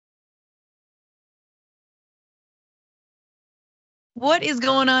What is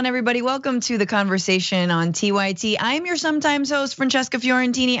going on, everybody? Welcome to the conversation on TYT. I am your sometimes host, Francesca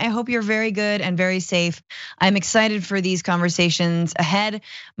Fiorentini. I hope you're very good and very safe. I'm excited for these conversations ahead.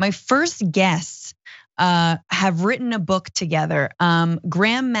 My first guests have written a book together.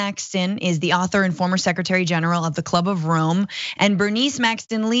 Graeme Maxton is the author and former Secretary General of the Club of Rome, and Bernice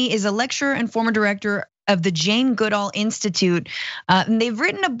Maxton-Lee is a lecturer and former director of the Jane Goodall Institute. And they've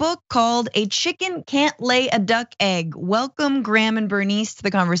written a book called "A Chicken Can't Lay a Duck Egg." Welcome, Graeme and Bernice, to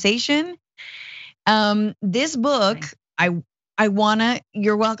the conversation. This book,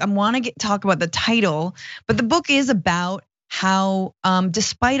 you're welcome. I wanna talk about the title, but the book is about how,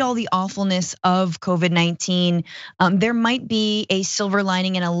 despite all the awfulness of COVID-19, there might be a silver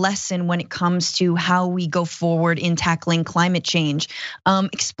lining and a lesson when it comes to how we go forward in tackling climate change.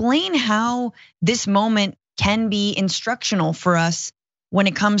 Explain how this moment can be instructional for us when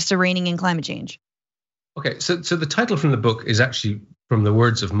it comes to reining in climate change. Okay, so the title from the book is actually from the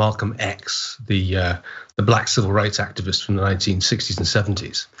words of Malcolm X, the black civil rights activist from the 1960s and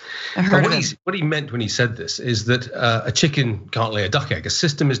 70s. What he meant when he said this is that a chicken can't lay a duck egg. A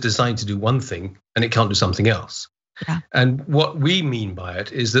system is designed to do one thing and it can't do something else. Yeah. And what we mean by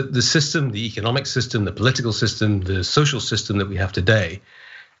it is that the system, the economic system, the political system, the social system that we have today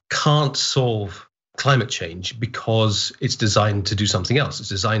can't solve climate change because it's designed to do something else. It's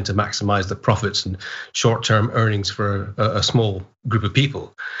designed to maximize the profits and short-term earnings for a small group of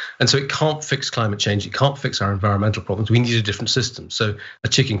people. And so it can't fix climate change. It can't fix our environmental problems. We need a different system. So a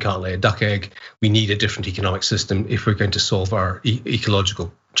chicken can't lay a duck egg. We need a different economic system if we're going to solve our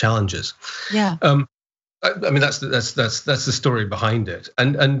ecological challenges. Yeah. I mean, that's the story behind it,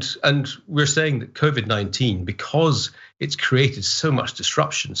 and we're saying that COVID-19, because it's created so much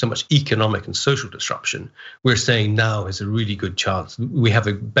disruption, so much economic and social disruption, we're saying now is a really good chance. We have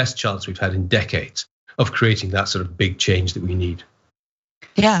the best chance we've had in decades of creating that sort of big change that we need.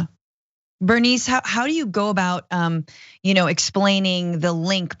 Yeah. Bernice, how do you go about explaining the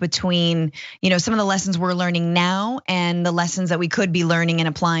link between some of the lessons we're learning now and the lessons that we could be learning and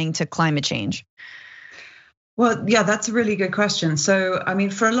applying to climate change? Well, yeah, that's a really good question. So, I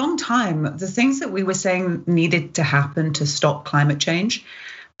mean, for a long time, the things that we were saying needed to happen to stop climate change,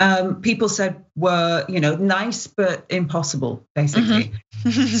 people said were, nice but impossible, basically.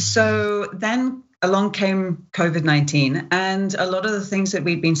 Mm-hmm. So then along came COVID-19, and a lot of the things that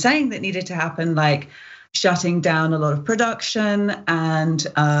we'd been saying that needed to happen, like shutting down a lot of production and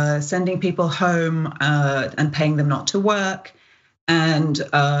sending people home and paying them not to work, and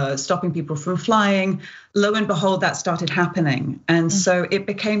stopping people from flying, lo and behold, that started happening. And so it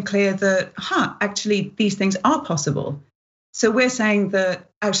became clear that, actually these things are possible. So we're saying that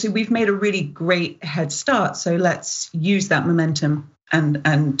actually we've made a really great head start. So let's use that momentum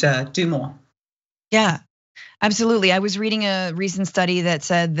and do more. Yeah, absolutely. I was reading a recent study that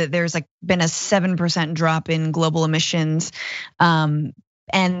said that there's been a 7% drop in global emissions, and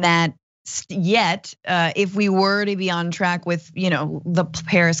that yet, if we were to be on track with, the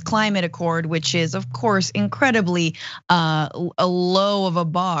Paris Climate Accord, which is of course incredibly a low of a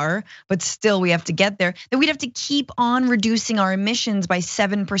bar, but still we have to get there, then we'd have to keep on reducing our emissions by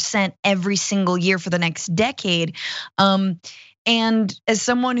 7% every single year for the next decade. And as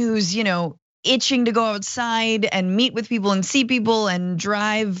someone who's, itching to go outside and meet with people and see people and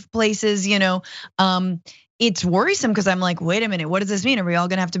drive places, it's worrisome because I'm like, wait a minute, what does this mean? Are we all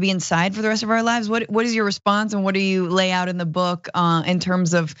gonna have to be inside for the rest of our lives? What is your response, and what do you lay out in the book in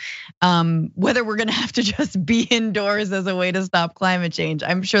terms of whether we're gonna have to just be indoors as a way to stop climate change?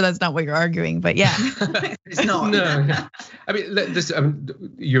 I'm sure that's not what you're arguing, but yeah. It's not. No. I mean,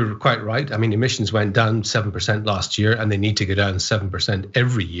 you're quite right. I mean, emissions went down 7% last year, and they need to go down 7%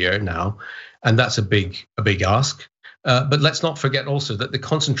 every year now, and that's a big ask. But let's not forget also that the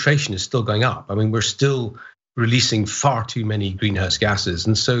concentration is still going up. I mean, we're still releasing far too many greenhouse gases.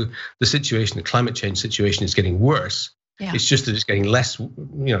 And so the climate change situation is getting worse. Yeah. It's just that it's getting less,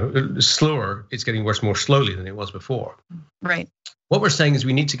 slower. It's getting worse more slowly than it was before. Right. What we're saying is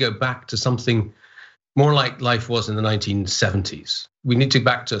we need to go back to something more like life was in the 1970s. We need to go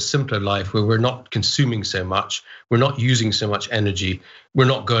back to a simpler life where we're not consuming so much, we're not using so much energy, we're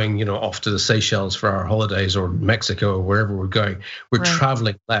not going, off to the Seychelles for our holidays or Mexico or wherever we're going. We're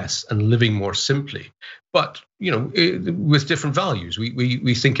traveling less and living more simply, but with different values.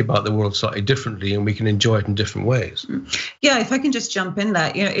 We think about the world slightly differently, and we can enjoy it in different ways. Yeah, if I can just jump in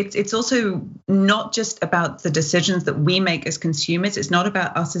there, it's also not just about the decisions that we make as consumers. It's not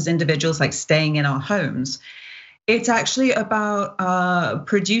about us as individuals like staying in our homes. It's actually about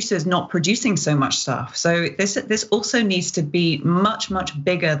producers not producing so much stuff. So this also needs to be much, much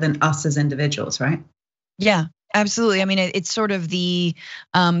bigger than us as individuals, right? Yeah, Absolutely. I mean, it's sort of the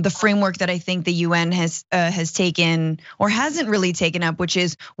framework that I think the UN has taken or hasn't really taken up, which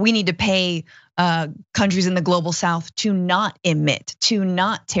is we need to pay countries in the global south to not emit, to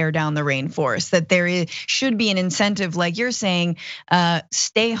not tear down the rainforest. That there should be an incentive, like you're saying,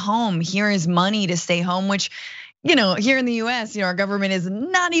 stay home. Here is money to stay home, which, here in the US, our government is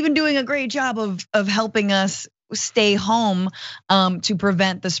not even doing a great job of helping us stay home to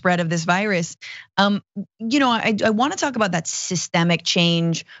prevent the spread of this virus. I want to talk about that systemic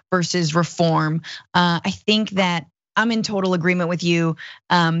change versus reform. I think that I'm in total agreement with you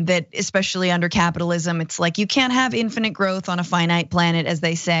that especially under capitalism, it's like you can't have infinite growth on a finite planet, as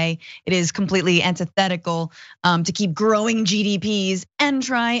they say. It is completely antithetical to keep growing GDPs and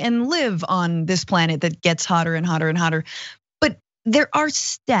try and live on this planet that gets hotter and hotter and hotter. There are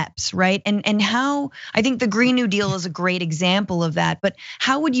steps, right? And how I think the Green New Deal is a great example of that. But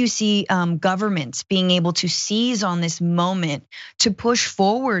how would you see governments being able to seize on this moment to push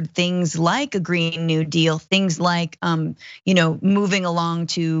forward things like a Green New Deal, things like moving along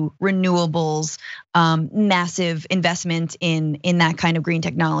to renewables, massive investment in that kind of green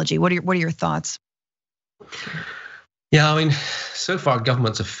technology? What are your thoughts? Yeah, I mean, so far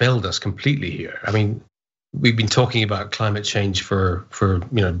governments have failed us completely here. I mean, we've been talking about climate change for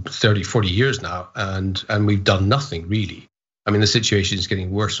 30, 40 years now, and we've done nothing really. I mean, the situation is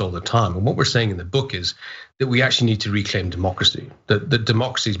getting worse all the time. And what we're saying in the book is that we actually need to reclaim democracy. That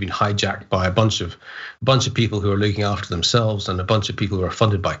democracy has been hijacked by a bunch of people who are looking after themselves and a bunch of people who are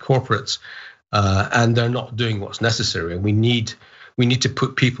funded by corporates, and they're not doing what's necessary. And we need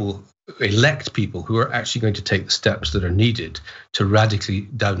to elect people who are actually going to take the steps that are needed to radically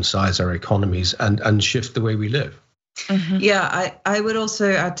downsize our economies and shift the way we live. Mm-hmm. Yeah, I would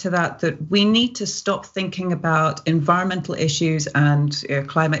also add to that we need to stop thinking about environmental issues and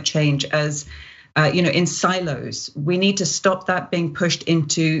climate change as in silos. We need to stop that being pushed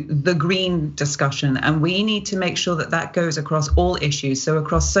into the green discussion, and we need to make sure that goes across all issues, so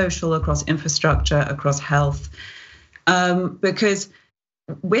across social, across infrastructure, across health, because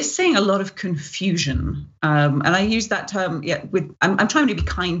we're seeing a lot of confusion, and I use that term. Yeah, I'm trying to be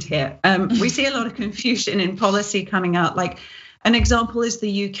kind here. We see a lot of confusion in policy coming out. Like an example is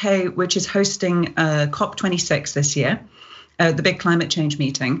the UK, which is hosting COP26 this year, the big climate change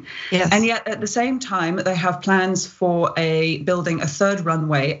meeting. Yes. And yet at the same time, they have plans for building a third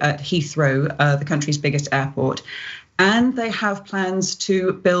runway at Heathrow, the country's biggest airport, and they have plans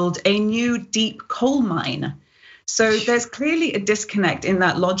to build a new deep coal mine. So there's clearly a disconnect in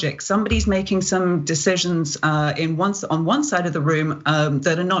that logic. Somebody's making some decisions on one side of the room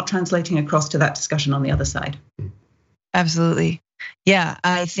that are not translating across to that discussion on the other side. Absolutely. Yeah,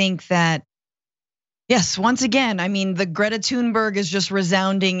 I think that, yes, once again, I mean, the Greta Thunberg is just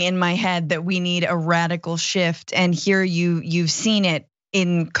resounding in my head that we need a radical shift. And here you've seen it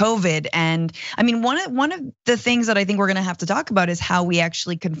in COVID. And I mean, one of the things that I think we're gonna have to talk about is how we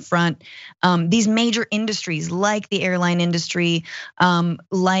actually confront these major industries like the airline industry,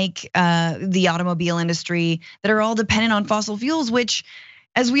 like the automobile industry that are all dependent on fossil fuels, which,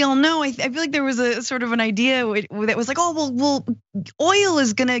 as we all know, I feel like there was a sort of an idea that was like, oh, well, oil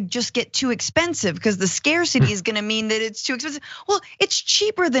is gonna just get too expensive because the scarcity is gonna mean that it's too expensive. Well, it's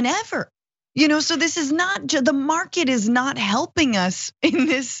cheaper than ever. So this is not, the market is not helping us in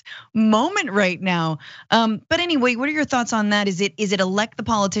this moment right now. But anyway, what are your thoughts on that? Is it elect the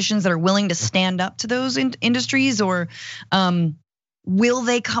politicians that are willing to stand up to those industries, or will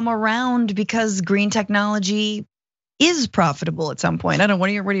they come around because green technology is profitable at some point? I don't know. What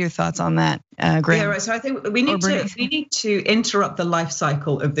are your thoughts on that, Graeme? Yeah, right. So I think we need to interrupt the life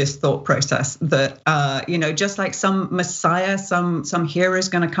cycle of this thought process. That just like some messiah, some hero is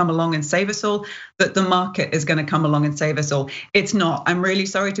going to come along and save us all, that the market is going to come along and save us all. It's not. I'm really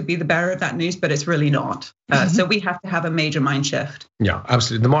sorry to be the bearer of that news, but it's really not. So we have to have a major mind shift. Yeah,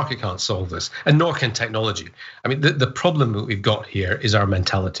 absolutely. The market can't solve this, and nor can technology. I mean, the problem that we've got here is our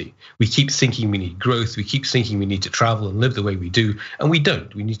mentality. We keep thinking we need growth. We keep thinking we need to travel and live the way we do, and we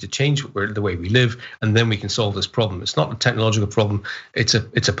don't. We need to change the way we live, and then we can solve this problem. It's not a technological problem. It's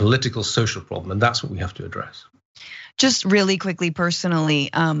a political, social problem, and that's what we have to address. Just really quickly, personally,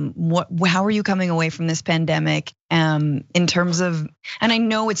 how are you coming away from this pandemic in terms of, and I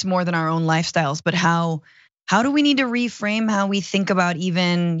know it's more than our own lifestyles, but how do we need to reframe how we think about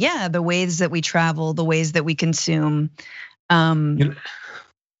even, the ways that we travel, the ways that we consume?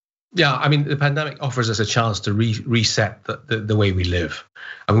 Yeah, I mean, the pandemic offers us a chance to reset the way we live.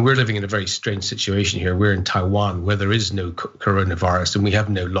 I mean, we're living in a very strange situation here. We're in Taiwan where there is no coronavirus and we have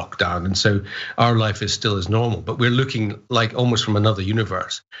no lockdown. And so our life is still as normal, but we're looking like almost from another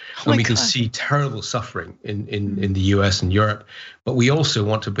universe. And we can see terrible suffering in the US and Europe, but we also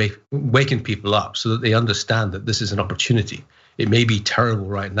want to waken people up so that they understand that this is an opportunity. It may be terrible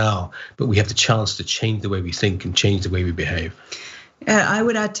right now, but we have the chance to change the way we think and change the way we behave. I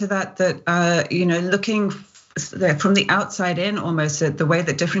would add to that looking from the outside in, almost at the way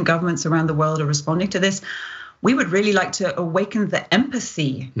that different governments around the world are responding to this, we would really like to awaken the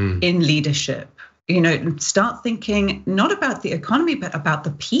empathy in leadership. Start thinking not about the economy, but about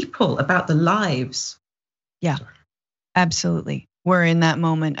the people, about the lives. Yeah, absolutely. We're in that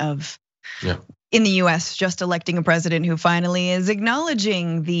moment of, in the US, just electing a president who finally is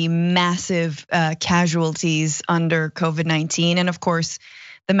acknowledging the massive casualties under COVID-19. And of course,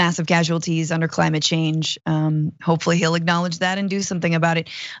 the massive casualties under climate change. Hopefully he'll acknowledge that and do something about it.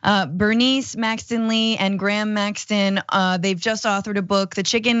 Bernice Maxton-Lee and Graeme Maxton, they've just authored a book, A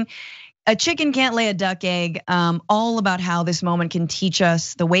Chicken Can't Lay a Duck Egg, all about how this moment can teach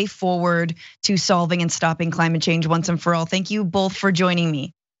us the way forward to solving and stopping climate change once and for all. Thank you both for joining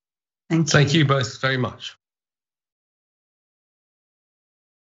me. Thank you both very much.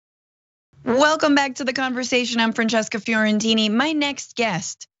 Welcome back to the conversation. I'm Francesca Fiorentini. My next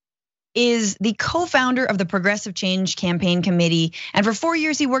guest is the co-founder of the Progressive Change Campaign Committee. And for 4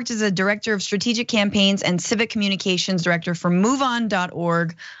 years, he worked as a director of strategic campaigns and civic communications director for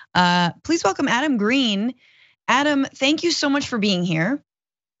MoveOn.org. Please welcome Adam Green. Adam, thank you so much for being here.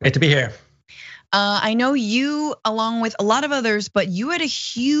 Great to be here. I know you, along with a lot of others, but you had a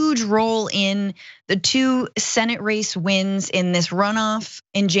huge role in the 2 Senate race wins in this runoff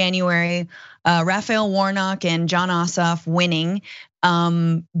in January. Raphael Warnock and Jon Ossoff winning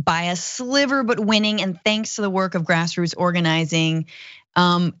by a sliver, but winning, and thanks to the work of grassroots organizing.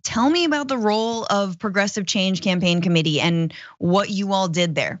 Tell me about the role of Progressive Change Campaign Committee and what you all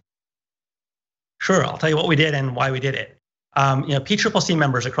did there. Sure, I'll tell you what we did and why we did it. PCCC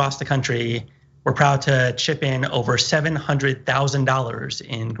members across the country were proud to chip in over $700,000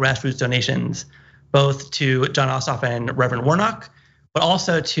 in grassroots donations, both to Jon Ossoff and Reverend Warnock, but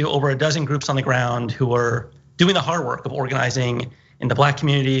also to over a dozen groups on the ground who were doing the hard work of organizing in the Black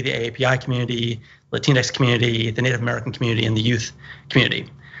community, the AAPI community, Latinx community, the Native American community, and the youth community.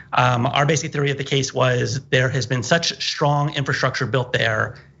 Our basic theory of the case was there has been such strong infrastructure built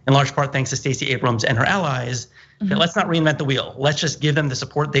there, in large part thanks to Stacey Abrams and her allies, that let's not reinvent the wheel. Let's just give them the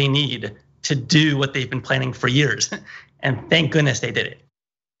support they need to do what they've been planning for years. And thank goodness they did it.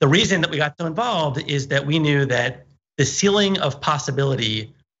 The reason that we got so involved is that we knew that the ceiling of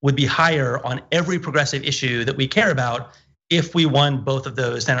possibility would be higher on every progressive issue that we care about if we won both of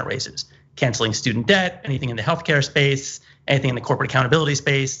those Senate races. Canceling student debt, anything in the healthcare space, anything in the corporate accountability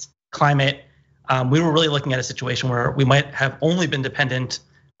space, climate. We were really looking at a situation where we might have only been dependent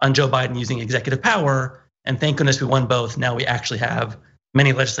on Joe Biden using executive power, and thank goodness we won both. Now we actually have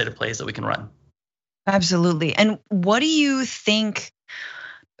many legislative plays that we can run. Absolutely. And what do you think,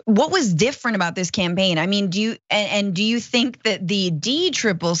 what was different about this campaign? I mean, do you think that the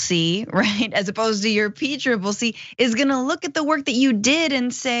DCCC, right, as opposed to your PCCC, is gonna look at the work that you did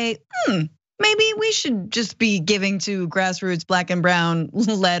and say, maybe we should just be giving to grassroots Black and brown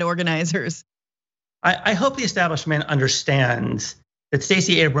led organizers? I hope the establishment understands that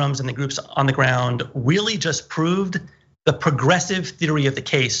Stacey Abrams and the groups on the ground really just proved the progressive theory of the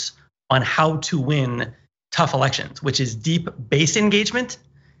case on how to win tough elections, which is deep base engagement,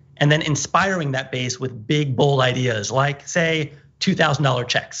 and then inspiring that base with big, bold ideas like, say, $2,000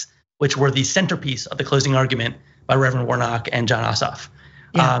 checks, which were the centerpiece of the closing argument by Reverend Warnock and Jon Ossoff.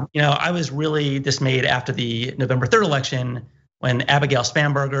 Yeah. I was really dismayed after the November 3rd election when Abigail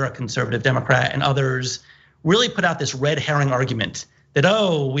Spanberger, a conservative Democrat, and others really put out this red herring argument that,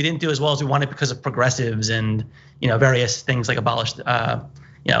 we didn't do as well as we wanted because of progressives and various things like abolish,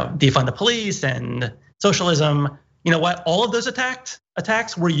 defund the police and socialism. You know what? All of those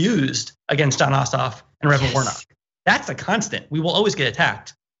attacks were used against Jon Ossoff and Reverend Warnock. That's a constant. We will always get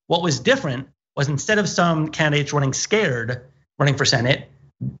attacked. What was different was instead of some candidates running scared, running for Senate,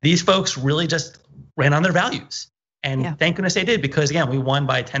 these folks really just ran on their values. And thank goodness they did, because again, we won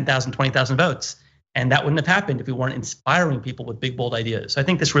by 10,000, 20,000 votes. And that wouldn't have happened if we weren't inspiring people with big, bold ideas. So I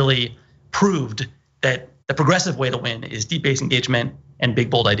think this really proved that the progressive way to win is deep base engagement and big,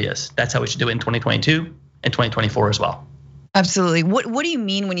 bold ideas. That's how we should do it in 2022 and 2024 as well. Absolutely. What do you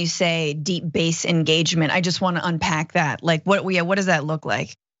mean when you say deep base engagement? I just want to unpack that. Like what does that look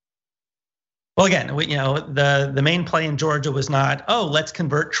like? Well, again, the main play in Georgia was not, oh, let's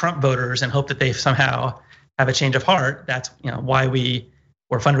convert Trump voters and hope that they somehow have a change of heart. That's why we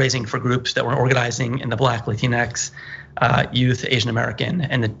were fundraising for groups that were organizing in the Black, Latinx, youth, Asian American,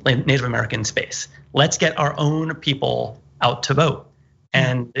 and the Native American space. Let's get our own people out to vote.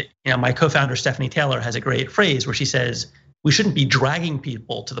 And my co-founder Stephanie Taylor has a great phrase where she says, we shouldn't be dragging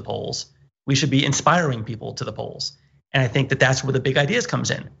people to the polls. We should be inspiring people to the polls. And I think that that's where the big ideas comes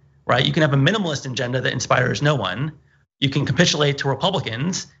in, right? You can have a minimalist agenda that inspires no one. You can capitulate to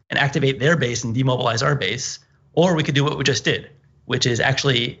Republicans and activate their base and demobilize our base. Or we could do what we just did, which is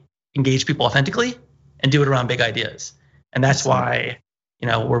actually engage people authentically and do it around big ideas. And that's why,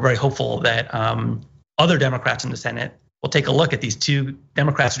 we're very hopeful that other Democrats in the Senate will take a look at these two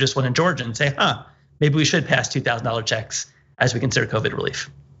Democrats who just won in Georgia and say, maybe we should pass $2,000 checks as we consider COVID relief.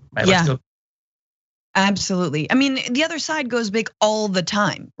 Right? Yeah. Let's go. Absolutely. I mean, the other side goes big all the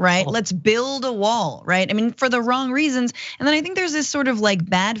time, right? Let's build a wall, right? I mean, for the wrong reasons. And then I think there's this sort of like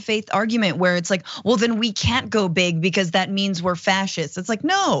bad faith argument where it's like, well, then we can't go big because that means we're fascists. It's like,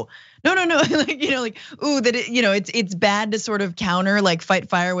 no. It's bad to sort of counter, like fight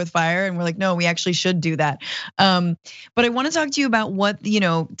fire with fire. And we're like, no, we actually should do that. But I want to talk to you about what,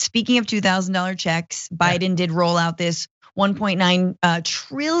 speaking of $2,000 checks, Biden did roll out this $1.9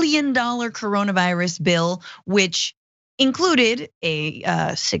 trillion coronavirus bill, which included a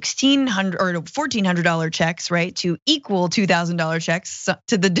 $1,600 or $1,400 checks, right, to equal $2,000 checks,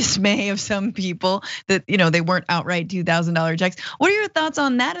 to the dismay of some people that they weren't outright $2,000 checks. What are your thoughts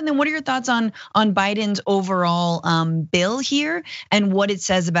on that? And then what are your thoughts on Biden's overall bill here and what it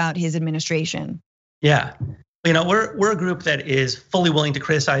says about his administration? Yeah, we're a group that is fully willing to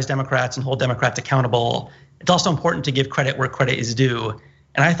criticize Democrats and hold Democrats accountable. It's also important to give credit where credit is due.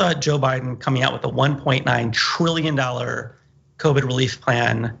 And I thought Joe Biden coming out with a $1.9 trillion COVID relief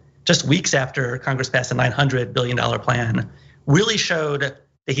plan just weeks after Congress passed a $900 billion plan really showed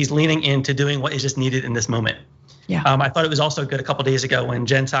that he's leaning into doing what is just needed in this moment. Yeah. I thought it was also good a couple days ago when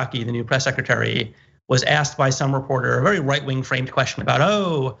Jen Psaki, the new press secretary, was asked by some reporter a very right-wing framed question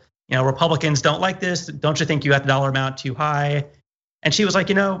about, Republicans don't like this. Don't you think you got the dollar amount too high? And she was like,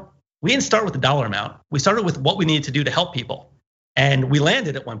 we didn't start with the dollar amount. We started with what we needed to do to help people. And we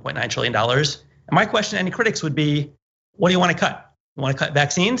landed at $1.9 trillion. And my question to any critics would be, what do you want to cut? You want to cut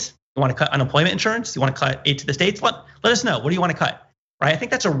vaccines? You want to cut unemployment insurance? You want to cut aid to the states? Let us know. What do you want to cut? Right? I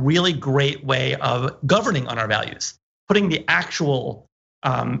think that's a really great way of governing on our values, putting the actual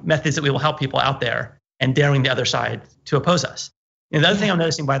methods that we will help people out there and daring the other side to oppose us. The other thing I'm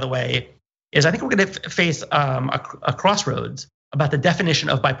noticing, by the way, is I think we're going to face a crossroads about the definition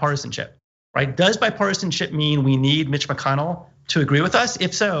of bipartisanship, right? Does bipartisanship mean we need Mitch McConnell to agree with us?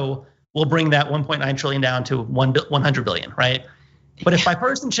 If so, we'll bring that 1.9 trillion down to 100 billion, right? But if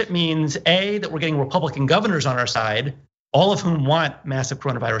bipartisanship means A, that we're getting Republican governors on our side, all of whom want massive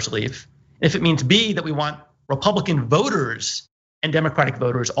coronavirus relief, if it means B, that we want Republican voters and Democratic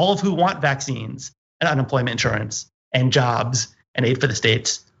voters, all of who want vaccines and unemployment insurance and jobs and aid for the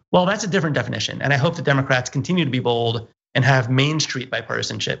states, well, that's a different definition. And I hope the Democrats continue to be bold and have Main Street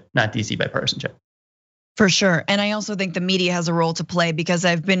bipartisanship, not DC bipartisanship. For sure. And I also think the media has a role to play because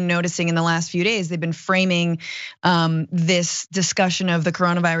I've been noticing in the last few days, they've been framing this discussion of the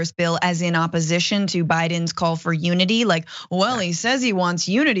coronavirus bill as in opposition to Biden's call for unity. Like, well, he says he wants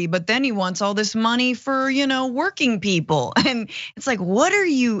unity, but then he wants all this money for, working people. And it's like,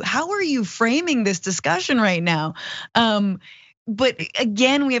 how are you framing this discussion right now? But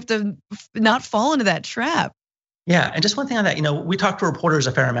again, we have to not fall into that trap. Yeah, and just one thing on that, we talk to reporters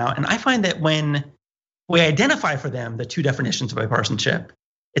a fair amount, and I find that when we identify for them the two definitions of bipartisanship,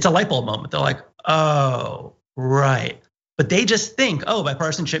 it's a light bulb moment. They're like, oh, right. But they just think,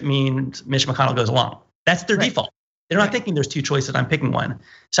 bipartisanship means Mitch McConnell goes along. That's their default. They're not thinking there's two choices, I'm picking one.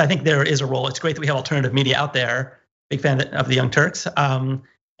 So I think there is a role. It's great that we have alternative media out there. Big fan of the Young Turks. And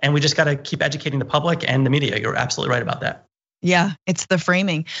we just got to keep educating the public and the media. You're absolutely right about that. Yeah, it's the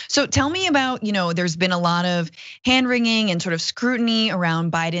framing. So tell me about, there's been a lot of hand wringing and sort of scrutiny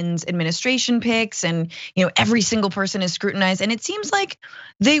around Biden's administration picks, and every single person is scrutinized. And it seems like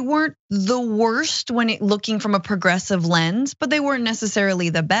they weren't the worst when looking from a progressive lens, but they weren't necessarily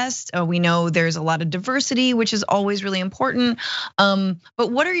the best. We know there's a lot of diversity, which is always really important.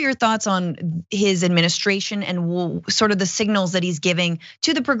 But what are your thoughts on his administration and sort of the signals that he's giving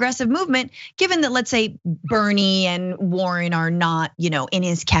to the progressive movement, given that, let's say, Bernie and Warren are not, in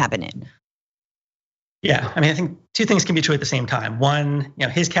his cabinet? Yeah, I think two things can be true at the same time. One,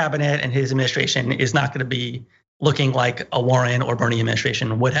 his cabinet and his administration is not going to be looking like a Warren or Bernie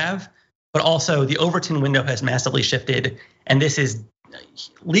administration would have, but also the Overton window has massively shifted, and this is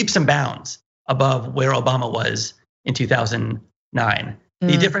leaps and bounds above where Obama was in 2009.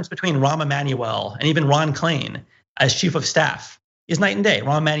 The difference between Rahm Emanuel and even Ron Klain as chief of staff is night and day.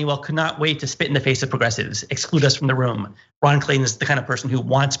 Rahm Emanuel could not wait to spit in the face of progressives, exclude us from the room. Ron Klain is the kind of person who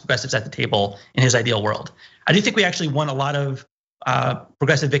wants progressives at the table in his ideal world. I do think we actually won a lot of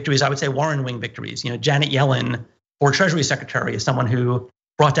progressive victories. I would say Warren wing victories. Janet Yellen, for Treasury Secretary, is someone who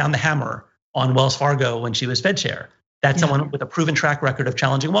brought down the hammer on Wells Fargo when she was Fed chair. That's someone with a proven track record of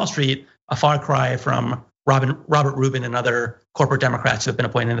challenging Wall Street, a far cry from Robert Rubin and other corporate Democrats who have been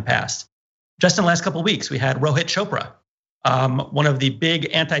appointed in the past. Just in the last couple of weeks, we had Rohit Chopra, one of the big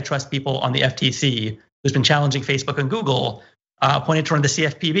antitrust people on the FTC, who's been challenging Facebook and Google, appointed to run the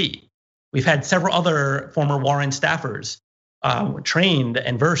CFPB. We've had several other former Warren staffers trained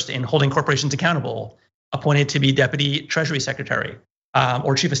and versed in holding corporations accountable, appointed to be Deputy Treasury Secretary,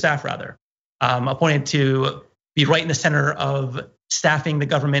 or Chief of Staff rather, appointed to be right in the center of staffing the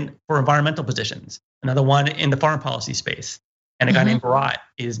government for environmental positions. Another one in the foreign policy space. And a guy named Bharat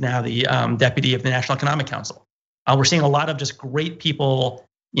is now the deputy of the National Economic Council. We're seeing a lot of just great people,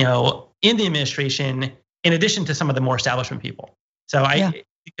 in the administration, in addition to some of the more establishment people. So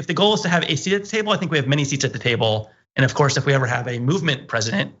if the goal is to have a seat at the table, I think we have many seats at the table. And of course, if we ever have a movement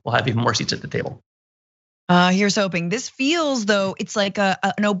president, we'll have even more seats at the table. Here's hoping. This feels, though, it's like an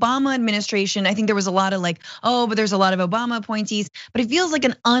Obama administration. I think there was a lot of but there's a lot of Obama appointees, but it feels like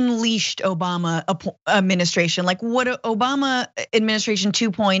an unleashed Obama administration, like what Obama administration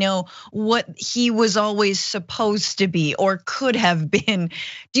 2.0, what he was always supposed to be or could have been.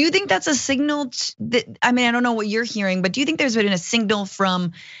 Do you think that's a signal I don't know what you're hearing, but do you think there's been a signal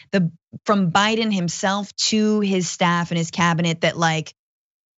from Biden himself to his staff and his cabinet that like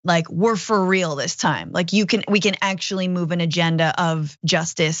we're for real this time? Like we can actually move an agenda of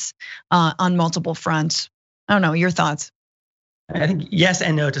justice on multiple fronts. I don't know, your thoughts. I think yes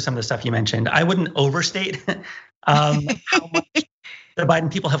and no to some of the stuff you mentioned. I wouldn't overstate how much the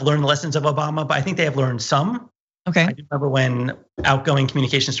Biden people have learned the lessons of Obama, but I think they have learned some. Okay. I remember when outgoing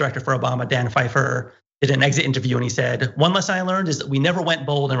communications director for Obama, Dan Pfeiffer, did an exit interview and he said, one lesson I learned is that we never went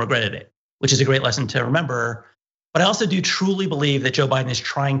bold and regretted it, which is a great lesson to remember. But I also do truly believe that Joe Biden is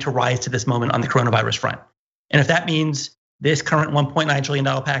trying to rise to this moment on the coronavirus front. And if that means this current $1.9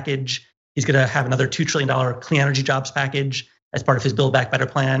 trillion package, he's going to have another $2 trillion clean energy jobs package as part of his Build Back Better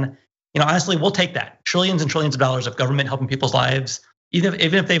plan. Honestly, we'll take that. Trillions and trillions of dollars of government helping people's lives, even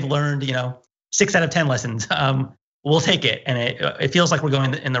if they've learned, 6 out of 10 lessons, we'll take it. And it feels like we're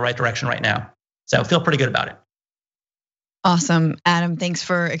going in the right direction right now. So I feel pretty good about it. Awesome. Adam, thanks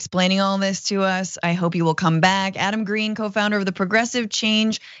for explaining all this to us. I hope you will come back. Adam Green, co-founder of the Progressive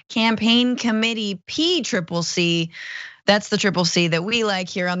Change Campaign Committee, PCCC. That's the CCC that we like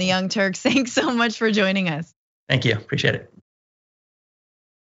here on the Young Turks. Thanks so much for joining us. Thank you. Appreciate it.